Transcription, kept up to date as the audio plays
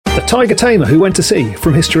The Tiger Tamer Who Went to Sea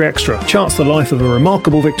from History Extra charts the life of a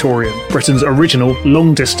remarkable Victorian, Britain's original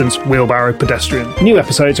long-distance wheelbarrow pedestrian. New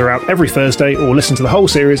episodes are out every Thursday, or listen to the whole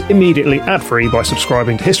series immediately ad-free by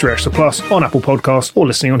subscribing to History Extra Plus on Apple Podcasts or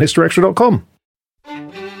listening on historyextra.com.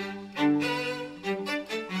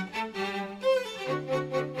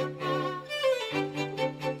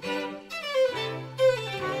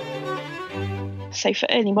 So for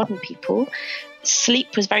early modern people,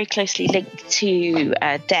 sleep was very closely linked to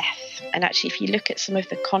death. And actually, if you look at some of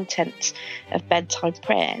the content of bedtime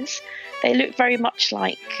prayers, they look very much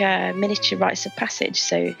like miniature rites of passage.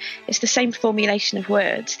 So it's the same formulation of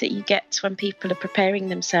words that you get when people are preparing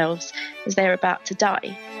themselves as they're about to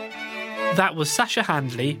die. That was Sasha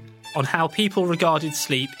Handley on how people regarded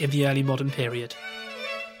sleep in the early modern period.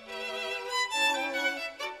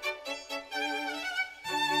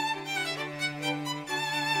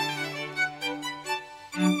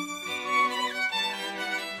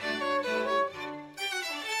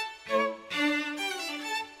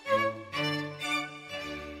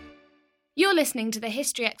 You're listening to the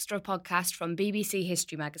History Extra podcast from BBC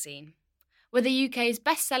History Magazine. We're the UK's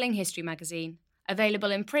best-selling history magazine, available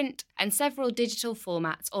in print and several digital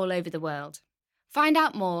formats all over the world. Find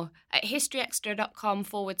out more at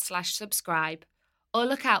historyextra.com/subscribe, or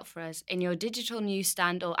look out for us in your digital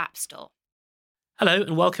newsstand or app store. Hello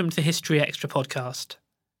and welcome to the History Extra podcast.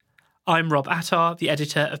 I'm Rob Attar, the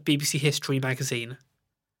editor of BBC History Magazine.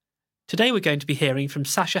 Today we're going to be hearing from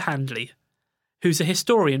Sasha Handley, who's a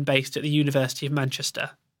historian based at the University of Manchester.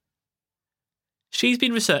 She's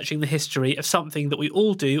been researching the history of something that we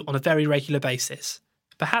all do on a very regular basis,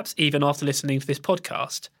 perhaps even after listening to this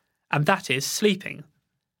podcast, and that is sleeping.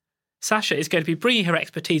 Sasha is going to be bringing her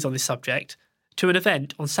expertise on this subject to an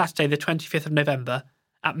event on Saturday the 25th of November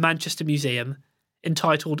at Manchester Museum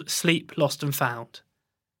entitled Sleep Lost and Found,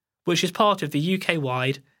 which is part of the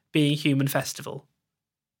UK-wide Being Human Festival.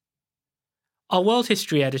 Our world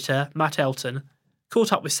history editor, Matt Elton,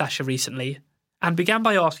 caught up with Sasha recently and began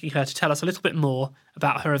by asking her to tell us a little bit more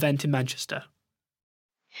about her event in Manchester.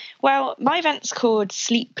 Well, my event's called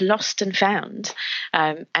Sleep Lost and Found,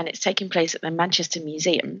 and it's taking place at the Manchester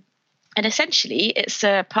Museum. And essentially, it's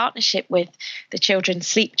a partnership with the Children's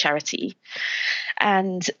Sleep Charity.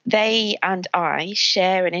 And they and I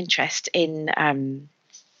share an interest in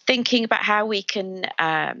thinking about how we can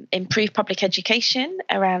improve public education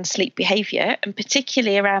around sleep behaviour, and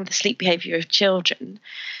particularly around the sleep behaviour of children,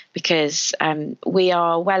 because we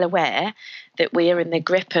are well aware that we are in the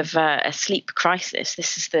grip of a sleep crisis.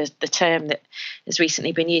 This is the term that has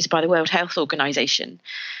recently been used by the World Health Organization.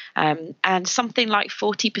 And something like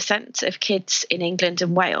 40% of kids in England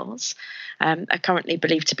and Wales are currently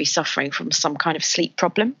believed to be suffering from some kind of sleep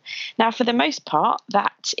problem. Now, for the most part,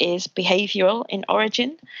 that is behavioural in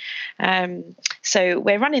origin. So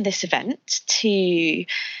we're running this event to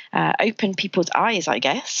open people's eyes, I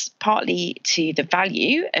guess, partly to the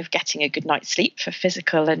value of getting a good night's sleep for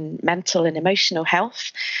physical and mental and emotional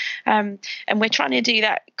health. And we're trying to do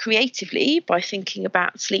that creatively by thinking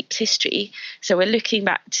about sleep's history. So we're looking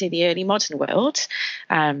back to the early modern world,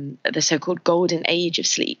 the so-called golden age of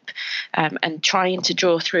sleep, and trying to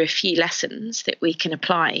draw through a few lessons that we can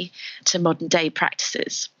apply to modern day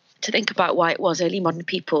practices, to think about why it was early modern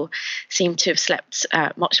people seem to have slept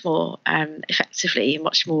much more effectively,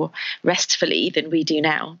 much more restfully than we do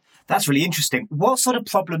now. That's really interesting. What sort of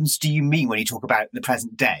problems do you mean when you talk about the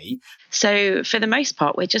present day? So for the most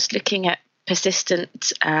part, we're just looking at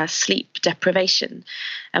persistent sleep deprivation.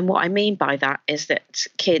 And what I mean by that is that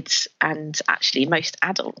kids, and actually most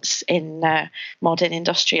adults in modern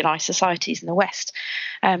industrialised societies in the West,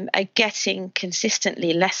 are getting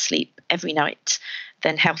consistently less sleep every night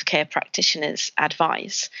than healthcare practitioners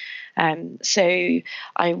advise. So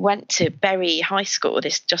I went to Bury High School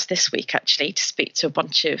just this week, actually, to speak to a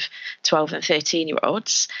bunch of 12 and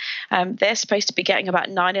 13-year-olds. They're supposed to be getting about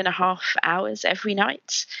 9.5 hours every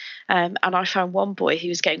night. And I found one boy who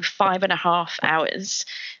was getting 5.5 hours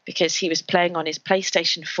because he was playing on his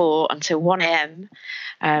PlayStation 4 until 1 a.m.,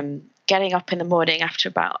 getting up in the morning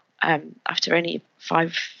after only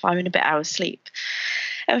five and a bit hours sleep,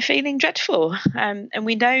 and feeling dreadful. And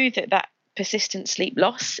we know that persistent sleep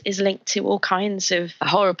loss is linked to all kinds of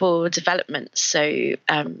horrible developments. So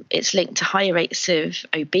it's linked to higher rates of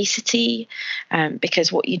obesity, because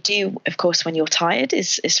what you do, of course, when you're tired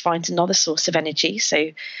is find another source of energy.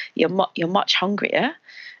 So you're much hungrier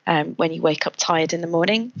when you wake up tired in the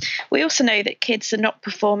morning. We also know that kids are not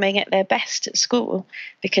performing at their best at school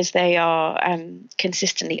because they are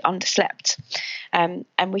consistently underslept. And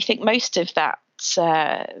we think most of that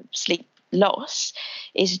sleep loss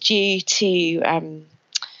is due to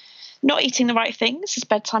not eating the right things as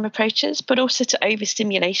bedtime approaches, but also to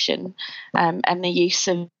overstimulation and the use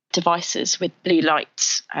of devices with blue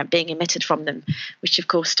light being emitted from them, which of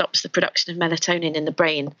course stops the production of melatonin in the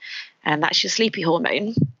brain. And that's your sleepy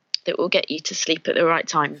hormone that will get you to sleep at the right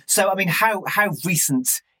time. So, I mean, how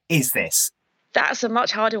recent is this? That's a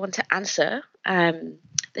much harder one to answer.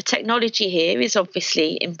 The technology here is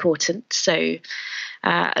obviously important. So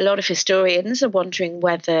a lot of historians are wondering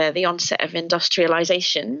whether the onset of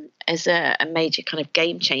industrialization is a major kind of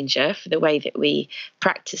game changer for the way that we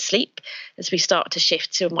practice sleep, as we start to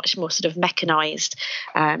shift to a much more sort of mechanized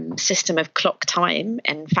system of clock time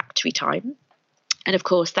and factory time. And of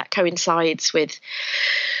course, that coincides with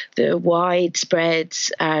the widespread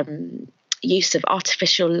use of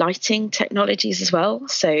artificial lighting technologies as well.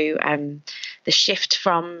 So the shift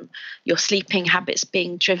from your sleeping habits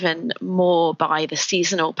being driven more by the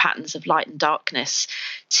seasonal patterns of light and darkness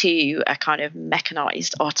to a kind of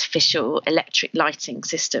mechanized artificial electric lighting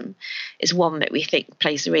system is one that we think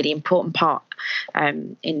plays a really important part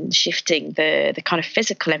in shifting the kind of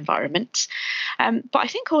physical environment. But I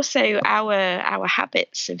think also our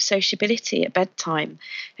habits of sociability at bedtime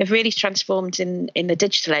have really transformed in the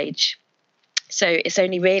digital age. So it's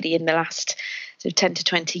only really in the last sort of 10 to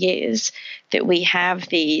 20 years that we have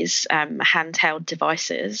these handheld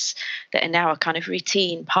devices that are now a kind of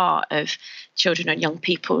routine part of children and young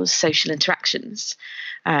people's social interactions.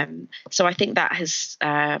 So I think that has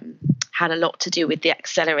had a lot to do with the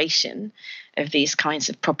acceleration of these kinds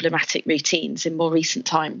of problematic routines in more recent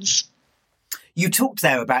times. You talked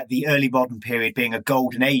there about the early modern period being a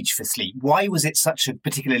golden age for sleep. Why was it such a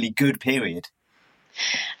particularly good period?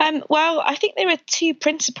 Well, I think there are two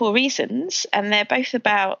principal reasons, and they're both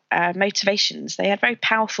about motivations. They had very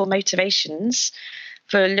powerful motivations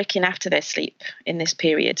for looking after their sleep in this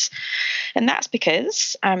period. And that's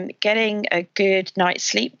because getting a good night's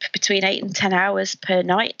sleep between 8 and 10 hours per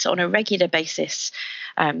night on a regular basis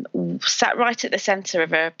sat right at the centre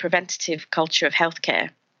of a preventative culture of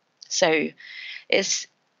healthcare. So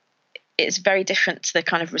it's very different to the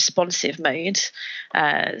kind of responsive mode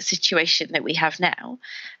situation that we have now.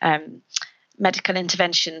 Medical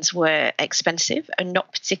interventions were expensive and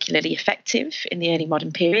not particularly effective in the early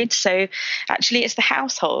modern period. So actually it's the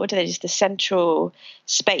household that is the central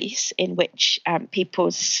space in which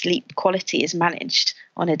people's sleep quality is managed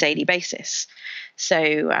on a daily basis.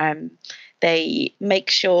 So they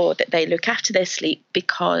make sure that they look after their sleep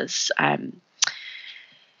because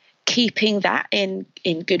keeping that in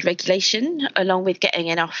good regulation, along with getting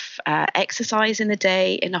enough exercise in the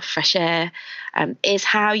day, enough fresh air, is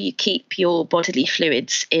how you keep your bodily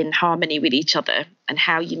fluids in harmony with each other and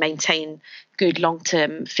how you maintain good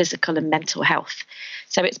long-term physical and mental health.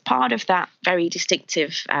 So it's part of that very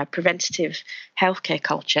distinctive preventative healthcare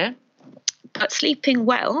culture. But sleeping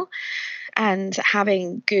well and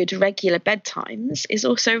having good regular bedtimes is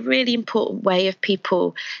also a really important way of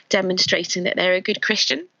people demonstrating that they're a good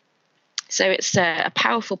Christian. So it's a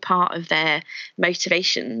powerful part of their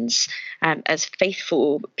motivations as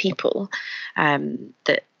faithful people.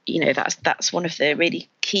 That that's one of the really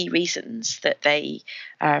key reasons that they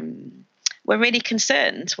were really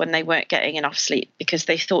concerned when they weren't getting enough sleep, because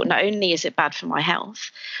they thought not only is it bad for my health,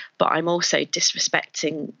 but I'm also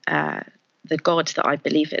disrespecting the God that I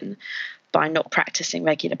believe in by not practicing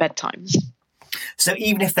regular bedtimes. So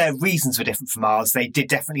even if their reasons were different from ours, they did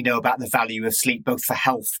definitely know about the value of sleep, both for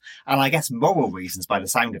health and I guess moral reasons by the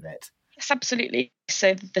sound of it. Yes, absolutely.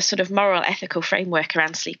 So the sort of moral, ethical framework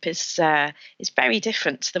around sleep is very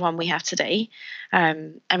different to the one we have today.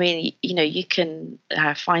 I mean, you can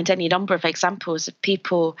find any number of examples of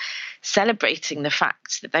people celebrating the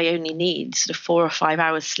fact that they only need sort of 4 or 5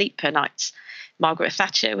 hours sleep per night. Margaret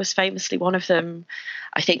Thatcher was famously one of them.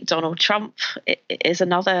 I think Donald Trump is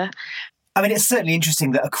another. I mean, it's certainly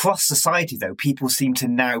interesting that across society, though, people seem to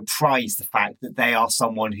now prize the fact that they are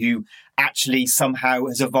someone who actually somehow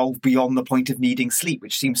has evolved beyond the point of needing sleep,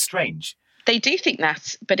 which seems strange. They do think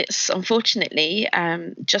that, but it's unfortunately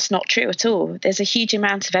just not true at all. There's a huge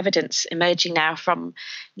amount of evidence emerging now from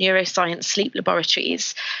neuroscience sleep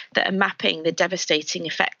laboratories that are mapping the devastating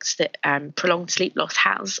effects that prolonged sleep loss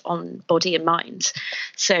has on body and mind.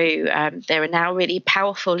 So there are now really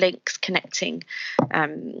powerful links connecting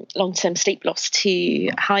long-term sleep loss to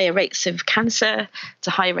higher rates of cancer, to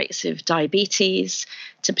higher rates of diabetes,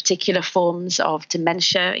 to particular forms of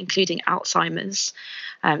dementia, including Alzheimer's.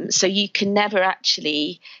 So you can never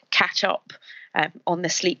actually catch up on the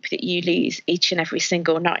sleep that you lose each and every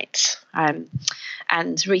single night.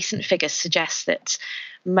 And recent figures suggest that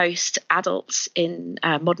most adults in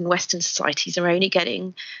modern Western societies are only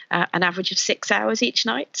getting an average of 6 hours each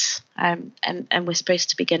night, and we're supposed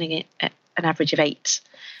to be getting it at an average of 8.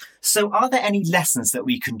 So are there any lessons that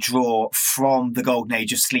we can draw from the golden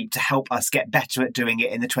age of sleep to help us get better at doing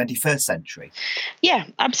it in the 21st century? Yeah,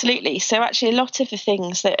 absolutely. So actually a lot of the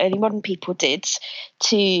things that early modern people did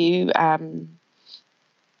to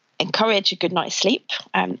encourage a good night's sleep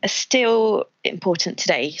are still important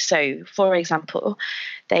today. So, for example,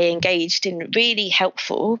 they engaged in really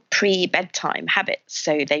helpful pre-bedtime habits.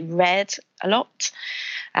 So they read a lot.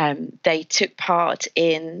 They took part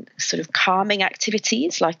in sort of calming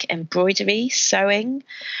activities like embroidery, sewing.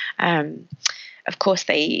 Of course,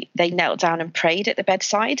 they knelt down and prayed at the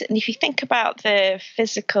bedside. And if you think about the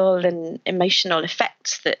physical and emotional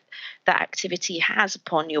effects that activity has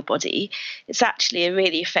upon your body, it's actually a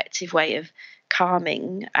really effective way of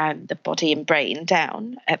calming the body and brain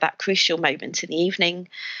down at that crucial moment in the evening.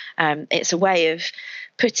 It's a way of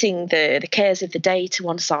putting the cares of the day to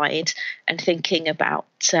one side and thinking about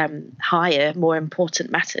higher, more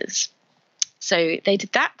important matters. So they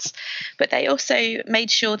did that, but they also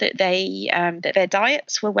made sure that that their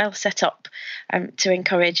diets were well set up to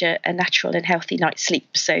encourage a natural and healthy night's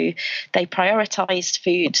sleep. So they prioritised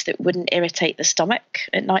foods that wouldn't irritate the stomach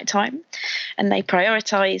at night time, and they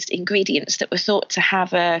prioritised ingredients that were thought to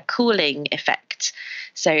have a cooling effect.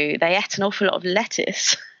 So they ate an awful lot of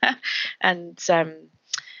lettuce, and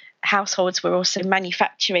households were also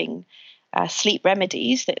manufacturing sleep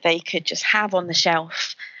remedies that they could just have on the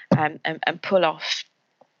shelf and pull off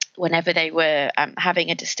whenever they were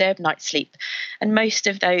having a disturbed night's sleep. And most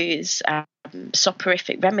of those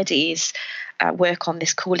soporific remedies work on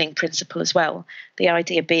this cooling principle as well. The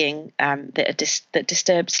idea being that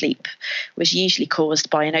disturbed sleep was usually caused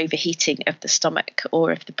by an overheating of the stomach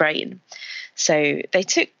or of the brain. So they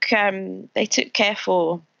took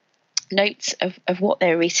careful notes of what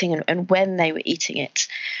they were eating and when they were eating it,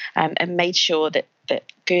 and made sure that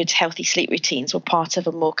good, healthy sleep routines were part of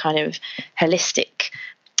a more kind of holistic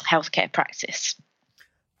healthcare practice.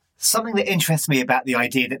 Something that interests me about the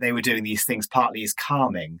idea that they were doing these things partly as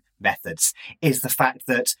calming methods is the fact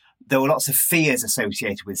that there were lots of fears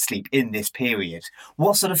associated with sleep in this period.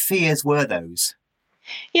 What sort of fears were those?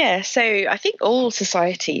 Yeah, so I think all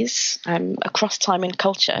societies across time and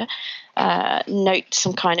culture note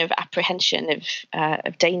some kind of apprehension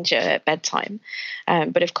of danger at bedtime.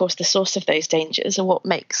 But of course, the source of those dangers are what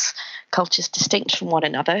makes cultures distinct from one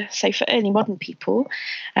another. So for early modern people,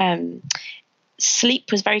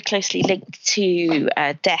 sleep was very closely linked to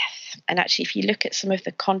death. And actually, if you look at some of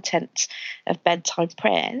the content of bedtime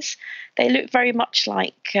prayers, they look very much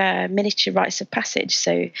like miniature rites of passage.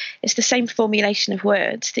 So it's the same formulation of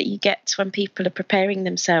words that you get when people are preparing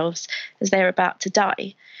themselves as they're about to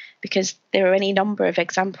die, because there are any number of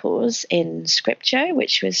examples in scripture,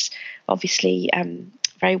 which was obviously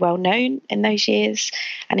very well known in those years,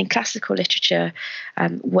 and in classical literature,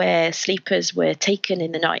 where sleepers were taken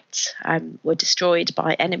in the night, were destroyed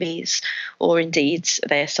by enemies, or indeed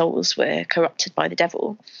their souls were corrupted by the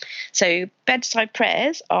devil. So bedside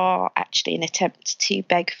prayers are actually an attempt to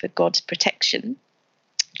beg for God's protection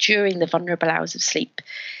during the vulnerable hours of sleep,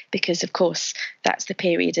 because of course that's the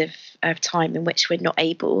period of time in which we're not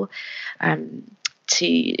able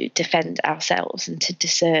to defend ourselves and to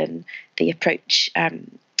discern the approach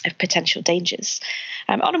of potential dangers.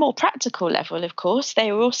 On a more practical level, of course,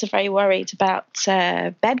 they were also very worried about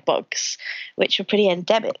bed bugs, which were pretty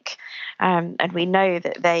endemic. And we know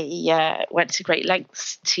that they went to great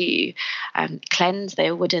lengths to cleanse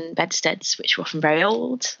their wooden bedsteads, which were often very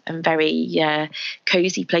old and very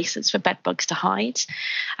cosy places for bed bugs to hide.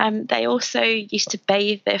 They also used to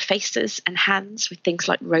bathe their faces and hands with things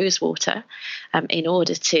like rose water in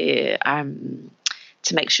order to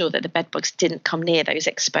make sure that the bedbugs didn't come near those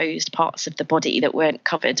exposed parts of the body that weren't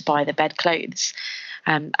covered by the bedclothes.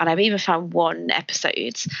 And I've even found one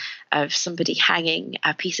episode of somebody hanging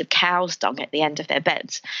a piece of cow's dung at the end of their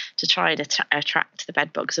bed to try and attract the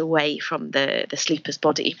bedbugs away from the sleeper's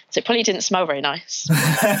body. So it probably didn't smell very nice.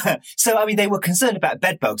 So, I mean, they were concerned about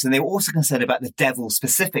bedbugs, and they were also concerned about the devil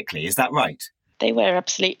specifically. Is that right? They were,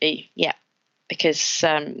 absolutely, yeah. Because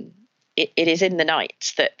it is in the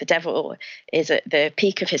night that the devil is at the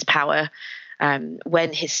peak of his power,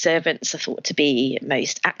 when his servants are thought to be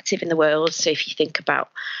most active in the world. So if you think about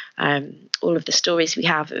all of the stories we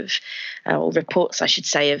have or reports, I should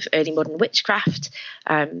say, of early modern witchcraft,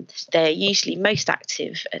 they're usually most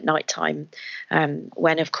active at night time,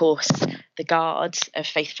 when, of course, the guard of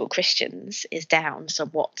faithful Christians is down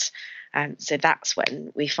somewhat. So that's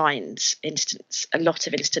when we find a lot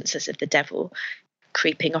of instances of the devil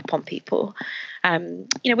creeping up on people.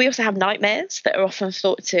 We also have nightmares that are often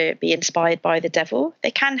thought to be inspired by the devil.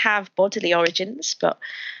 They can have bodily origins, but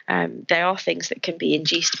they are things that can be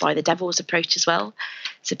induced by the devil's approach as well.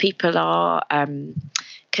 So people are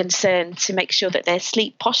concerned to make sure that their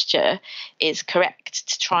sleep posture is correct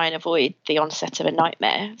to try and avoid the onset of a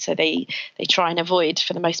nightmare. So they try and avoid,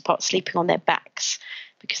 for the most part, sleeping on their backs,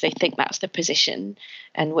 because they think that's the position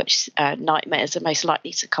in which nightmares are most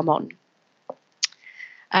likely to come on.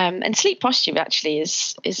 And sleep posture actually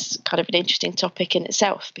is kind of an interesting topic in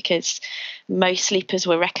itself, because most sleepers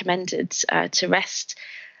were recommended to rest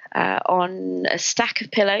on a stack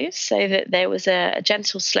of pillows, so that there was a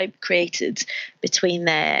gentle slope created between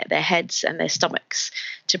their heads and their stomachs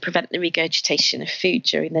to prevent the regurgitation of food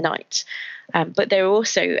during the night. But they were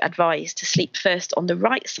also advised to sleep first on the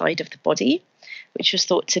right side of the body, which was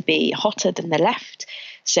thought to be hotter than the left.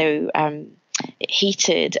 So it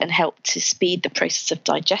heated and helped to speed the process of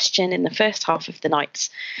digestion in the first half of the night.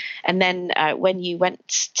 And then when you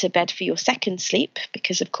went to bed for your second sleep,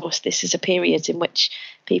 because of course this is a period in which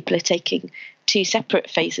people are taking two separate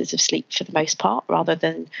phases of sleep for the most part, rather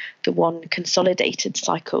than the one consolidated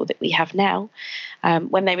cycle that we have now.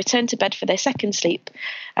 When they return to bed for their second sleep,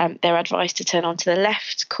 they're advised to turn onto the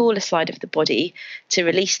left, cooler side of the body to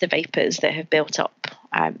release the vapours that have built up.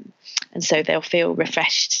 And so they'll feel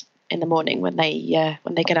refreshed in the morning when they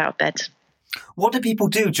get out of bed. What do people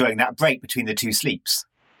do during that break between the two sleeps?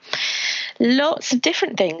 Lots of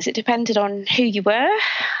different things. It depended on who you were,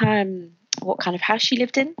 what kind of house you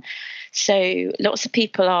lived in. So lots of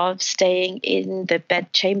people are staying in the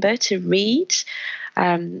bed chamber to read.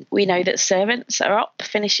 We know that servants are up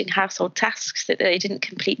finishing household tasks that they didn't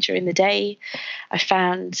complete during the day. I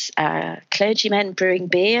found clergymen brewing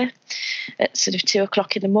beer at sort of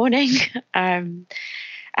 2:00 in the morning.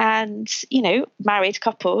 And, married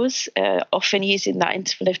couples often using that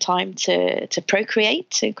interval of time to procreate,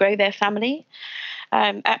 to grow their family.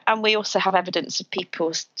 And we also have evidence of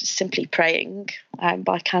people simply praying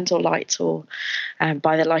by candlelight or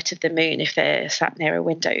by the light of the moon if they're sat near a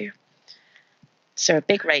window. So a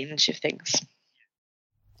big range of things.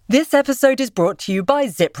 This episode is brought to you by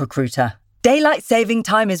ZipRecruiter. Daylight saving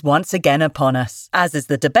time is once again upon us, as is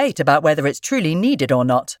the debate about whether it's truly needed or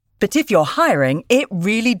not. But if you're hiring, it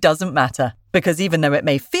really doesn't matter. Because even though it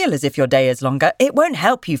may feel as if your day is longer, it won't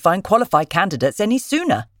help you find qualified candidates any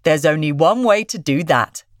sooner. There's only one way to do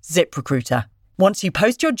that. ZipRecruiter. Once you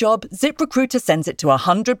post your job, ZipRecruiter sends it to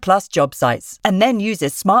 100+ job sites and then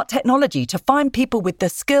uses smart technology to find people with the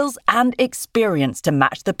skills and experience to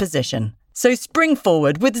match the position. So spring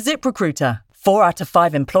forward with ZipRecruiter. 4 out of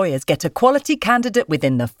 5 employers get a quality candidate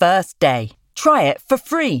within the first day. Try it for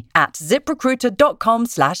free at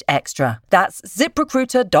ZipRecruiter.com/extra. That's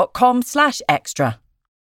ZipRecruiter.com/extra.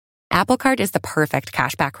 Apple Card is the perfect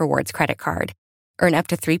cashback rewards credit card. Earn up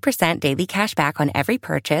to 3% daily cash back on every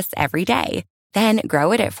purchase every day. Then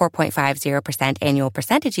grow it at 4.50% annual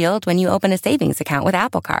percentage yield when you open a savings account with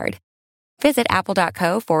Apple Card. Visit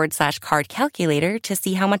apple.co/card calculator to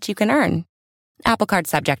see how much you can earn. Apple Card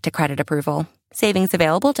subject to credit approval. Savings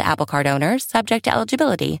available to Apple Card owners subject to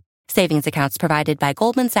eligibility. Savings accounts provided by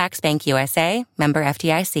Goldman Sachs Bank USA, member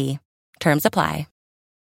FDIC. Terms apply.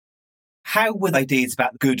 How were ideas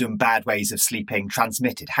about good and bad ways of sleeping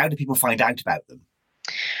transmitted? How do people find out about them?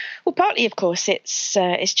 Well, partly, of course, it's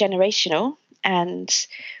generational. And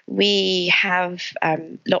we have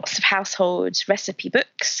lots of household recipe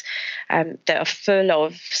books that are full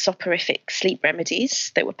of soporific sleep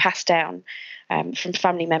remedies that were passed down from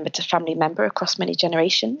family member to family member across many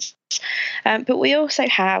generations. But we also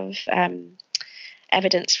have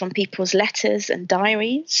evidence from people's letters and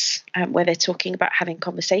diaries where they're talking about having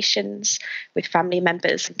conversations with family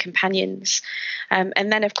members and companions. And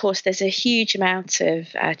then, of course, there's a huge amount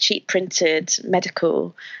of cheap printed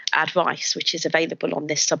medical advice which is available on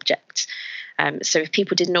this subject. So if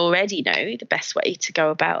people didn't already know the best way to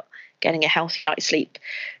go about getting a healthy night's sleep,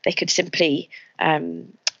 they could simply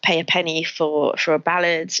pay a penny for a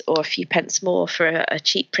ballad or a few pence more for a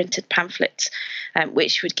cheap printed pamphlet,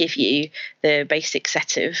 which would give you the basic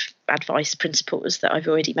set of advice principles that I've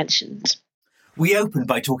already mentioned. We opened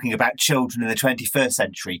by talking about children in the 21st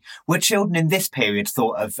century. Were children in this period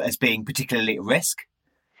thought of as being particularly at risk?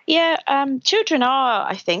 Yeah, children are,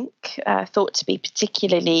 I think, thought to be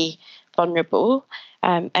particularly vulnerable.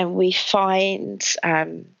 And we find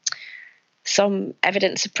some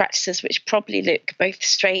evidence of practices which probably look both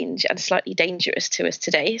strange and slightly dangerous to us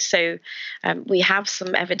today. So we have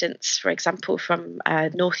some evidence, for example, from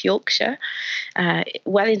North Yorkshire,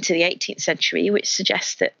 well into the 18th century, which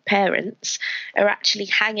suggests that parents are actually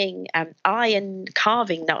hanging iron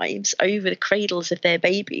carving knives over the cradles of their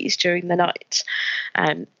babies during the night,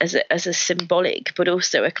 as a symbolic but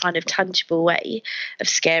also a kind of tangible way of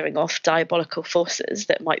scaring off diabolical forces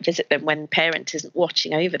that might visit them when parent isn't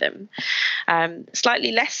watching over them.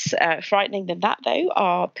 Slightly less frightening than that, though,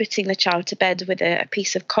 are putting the child to bed with a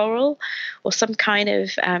piece of coral or some kind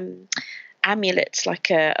of amulets like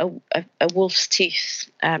a wolf's tooth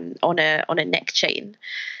on a neck chain.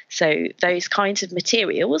 So those kinds of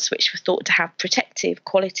materials, which were thought to have protective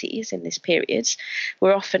qualities in this period,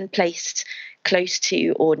 were often placed close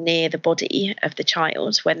to or near the body of the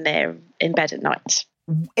child when they're in bed at night.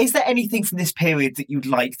 Is there anything from this period that you'd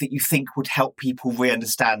like that you think would help people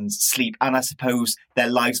re-understand sleep and I suppose their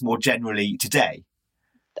lives more generally today?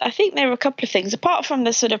 I think there are a couple of things, apart from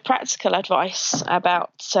the sort of practical advice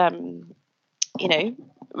about,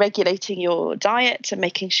 regulating your diet and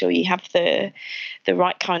making sure you have the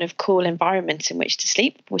right kind of cool environment in which to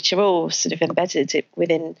sleep, which are all sort of embedded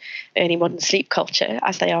within early modern sleep culture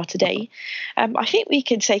as they are today. I think we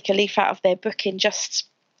could take a leaf out of their book in just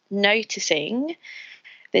noticing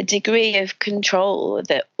the degree of control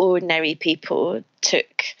that ordinary people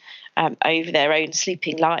took over their own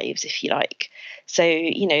sleeping lives, if you like. So,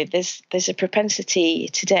 there's a propensity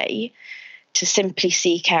today to simply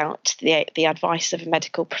seek out the advice of a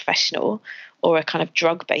medical professional or a kind of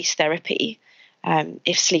drug-based therapy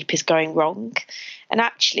if sleep is going wrong. And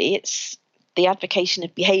actually, it's the advocacy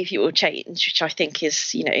of behavioural change, which I think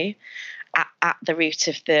is, at the root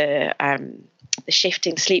of the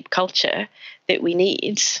shifting sleep culture that we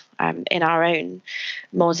need in our own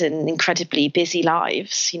modern, incredibly busy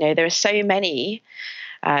lives. There are so many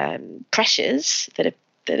pressures that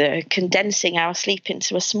are condensing our sleep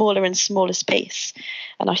into a smaller and smaller space.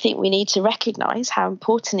 And I think we need to recognise how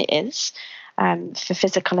important it is for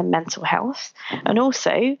physical and mental health, and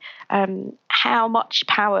also how much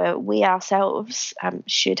power we ourselves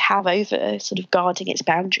should have over sort of guarding its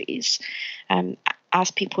boundaries,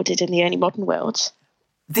 as people did in the early modern world.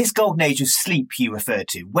 This golden age of sleep you referred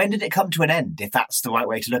to, when did it come to an end, if that's the right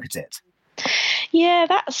way to look at it? Yeah,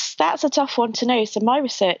 that's a tough one to know. So my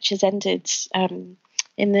research has ended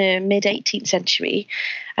in the mid-18th century,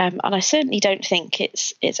 and I certainly don't think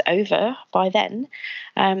it's over by then.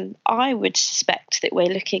 I would suspect that we're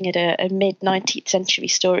looking at a mid-19th century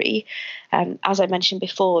story, as I mentioned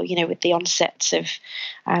before, with the onset of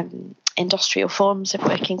industrial forms of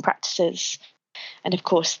working practices, and of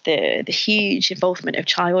course the huge involvement of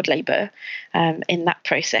child labour in that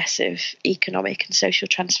process of economic and social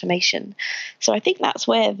transformation. So I think that's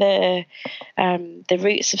where the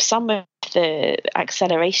roots of some of the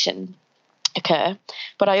acceleration occur.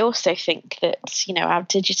 But I also think that our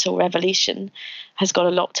digital revolution has got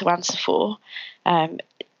a lot to answer for,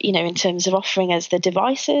 in terms of offering us the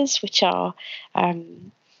devices which are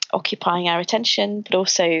occupying our attention, but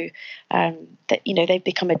also that they've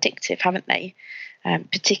become addictive, haven't they?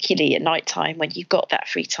 Particularly at night time, when you've got that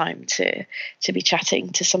free time to be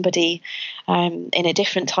chatting to somebody in a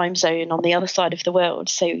different time zone on the other side of the world.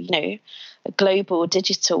 So a global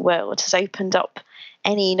digital world has opened up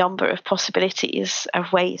any number of possibilities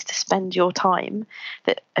of ways to spend your time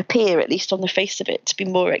that appear, at least on the face of it, to be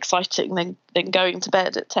more exciting than going to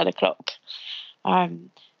bed at 10 o'clock. But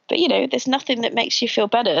there's nothing that makes you feel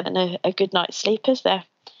better than a good night's sleep, is there?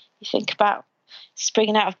 You think about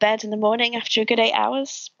springing out of bed in the morning after a good 8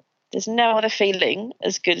 hours. There's no other feeling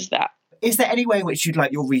as good as that. Is there any way in which you'd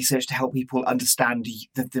like your research to help people understand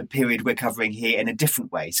the period we're covering here in a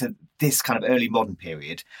different way? So this kind of early modern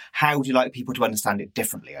period, how would you like people to understand it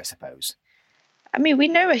differently, I suppose? I mean, we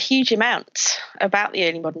know a huge amount about the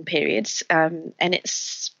early modern periods, and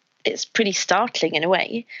it's pretty startling in a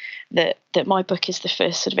way that my book is the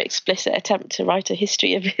first sort of explicit attempt to write a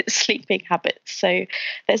history of its sleeping habits. So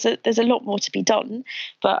there's a lot more to be done,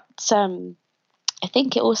 but I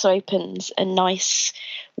think it also opens a nice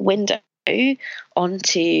window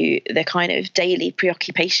onto the kind of daily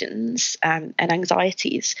preoccupations and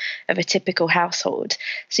anxieties of a typical household.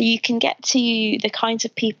 So you can get to the kinds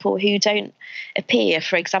of people who don't appear,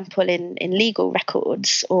 for example, in legal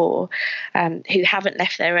records, or who haven't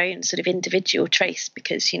left their own sort of individual trace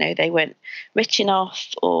because, they weren't rich enough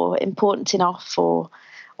or important enough or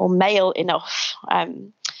male enough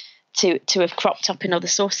to have cropped up in other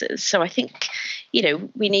sources. So I think,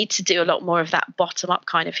 we need to do a lot more of that bottom-up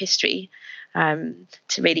kind of history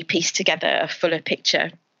to really piece together a fuller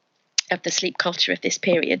picture of the sleep culture of this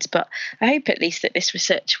period. But I hope at least that this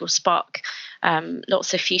research will spark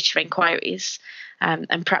lots of future inquiries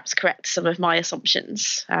and perhaps correct some of my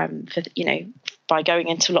assumptions by going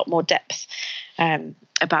into a lot more depth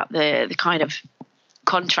about the kind of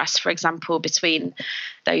contrast, for example, between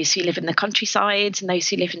those who live in the countryside and those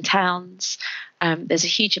who live in towns. There's a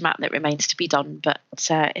huge amount that remains to be done, but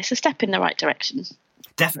it's a step in the right direction.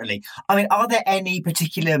 Definitely. I mean, are there any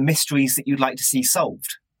particular mysteries that you'd like to see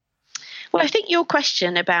solved? Well, I think your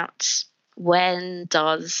question about when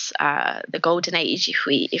does the golden age,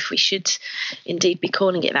 if we should indeed be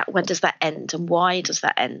calling it that, when does that end and why does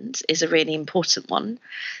that end, is a really important one.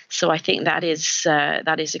 So I think that is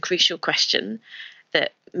a crucial question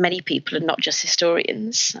that many people, and not just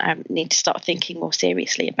historians, need to start thinking more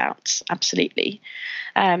seriously about. Absolutely.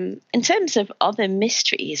 In terms of other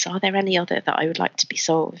mysteries, are there any other that I would like to be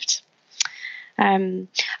solved? I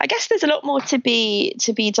guess there's a lot more to be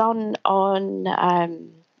done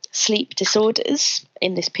on sleep disorders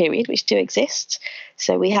in this period, which do exist.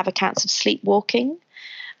 So we have accounts of sleepwalking,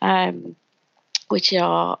 which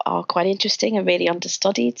are quite interesting and really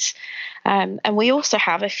understudied. And we also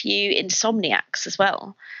have a few insomniacs as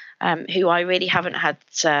well, who I really haven't had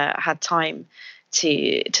time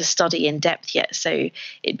to study in depth yet. So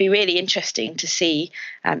it'd be really interesting to see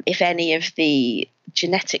if any of the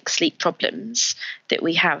genetic sleep problems that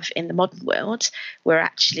we have in the modern world were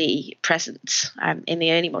actually present in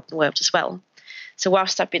the early modern world as well. So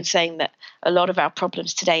whilst I've been saying that a lot of our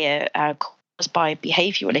problems today are caused by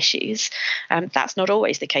behavioural issues, that's not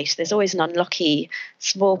always the case. There's always an unlucky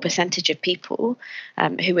small percentage of people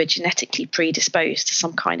who are genetically predisposed to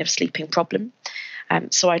some kind of sleeping problem.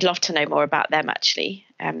 So I'd love to know more about them, actually,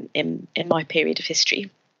 in my period of history.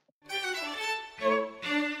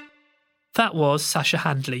 That was Sasha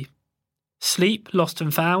Handley. Sleep, Lost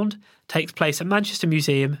and Found takes place at Manchester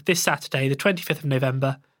Museum this Saturday, the 25th of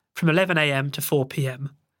November, from 11 a.m. to 4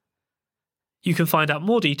 p.m. You can find out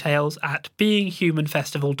more details at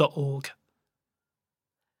beinghumanfestival.org.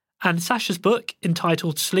 And Sasha's book,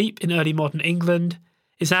 entitled Sleep in Early Modern England,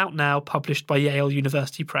 is out now, published by Yale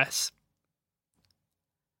University Press.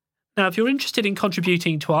 Now, if you're interested in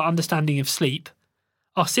contributing to our understanding of sleep,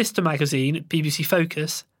 our sister magazine, BBC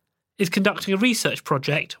Focus, is conducting a research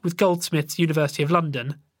project with Goldsmiths, University of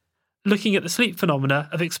London, looking at the sleep phenomena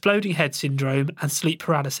of exploding head syndrome and sleep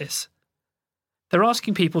paralysis. They're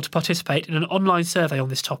asking people to participate in an online survey on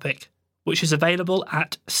this topic, which is available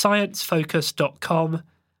at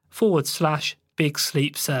sciencefocus.com/big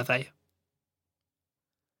sleep survey.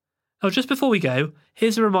 Now, just before we go,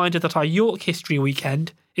 here's a reminder that our York History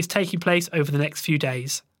Weekend is taking place over the next few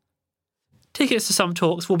days. Tickets to some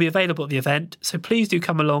talks will be available at the event, so please do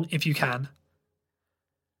come along if you can.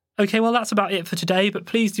 OK, well, that's about it for today, but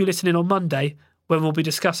please do listen in on Monday, when we'll be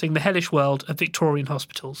discussing the hellish world of Victorian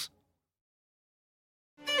hospitals.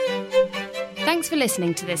 Thanks for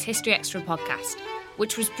listening to this History Extra podcast,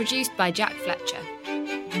 which was produced by Jack Fletcher.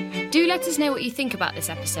 Do let us know what you think about this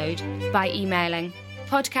episode by emailing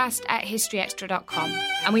podcast@historyextra.com,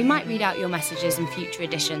 and we might read out your messages in future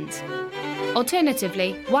editions.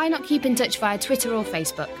 Alternatively, why not keep in touch via Twitter or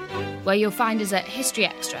Facebook, where you'll find us at History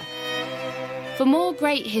Extra. For more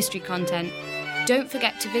great history content, don't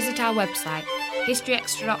forget to visit our website,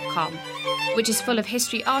 historyextra.com, which is full of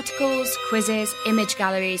history articles, quizzes, image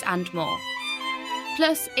galleries and more.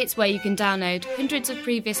 Plus, it's where you can download hundreds of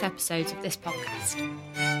previous episodes of this podcast.